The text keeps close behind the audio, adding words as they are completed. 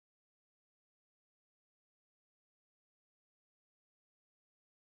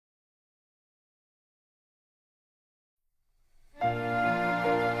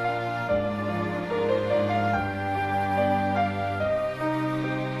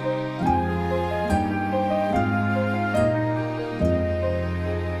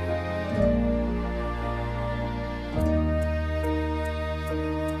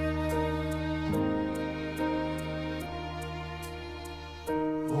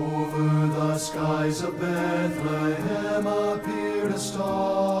skies of Bethlehem appeared a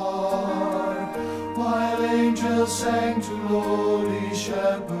star, while angels sang to lowly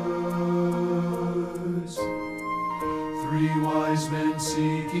shepherds. Three wise men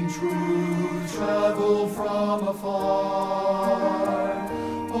seeking truth traveled from afar,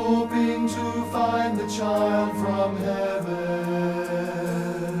 hoping to find the child from heaven.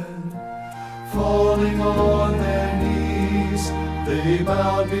 Falling on their knees, they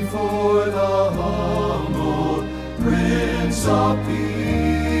bowed before the humble Prince of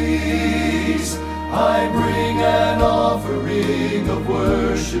Peace. I bring an offering of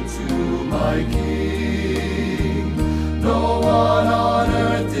worship to my King. No one on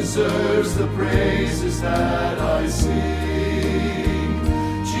earth deserves the praises that I sing.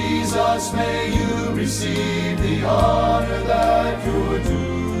 Jesus, may you receive the honor that you're due.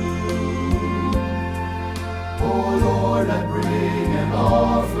 Oh Lord, I bring an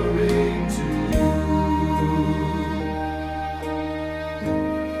offering to you.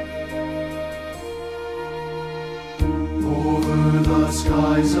 Over the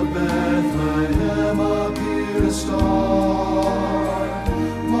skies of Bethlehem appeared a star,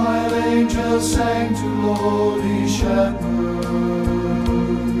 while angels sang to lowly shepherds.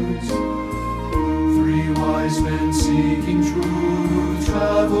 Three wise men seeking truth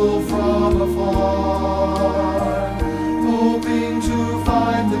traveled from afar, hoping to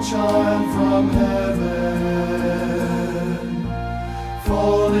find the child from heaven.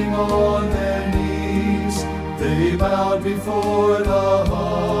 Falling on their knees, they bowed before the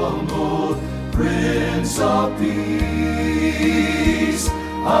humble Prince of Peace.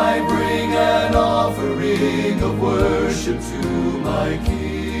 I bring an offering of worship to my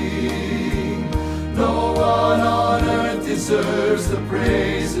King. No one on earth deserves the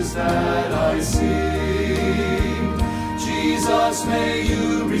praises that I sing. Jesus, may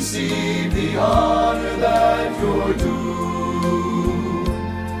you receive the honor that you're due.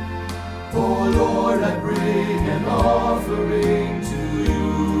 Oh Lord, I bring an offering to you.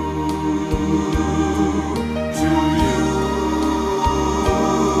 To you.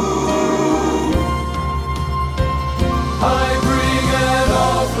 I bring an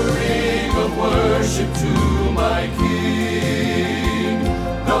offering of worship to my King.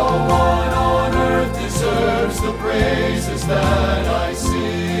 No one on earth deserves the praises that I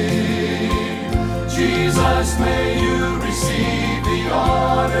sing. Jesus, may you receive the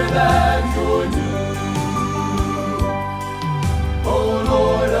honor that you're due. Oh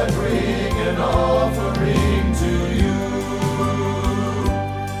Lord, I bring an offering to you.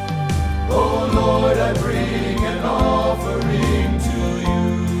 Oh Lord, I bring an offering to you.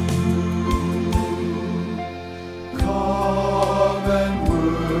 Come and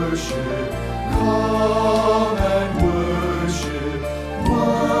worship, come and worship,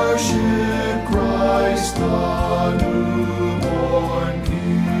 worship Christ the newborn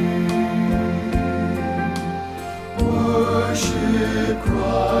King. Worship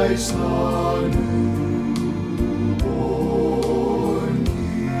Christ the newborn King.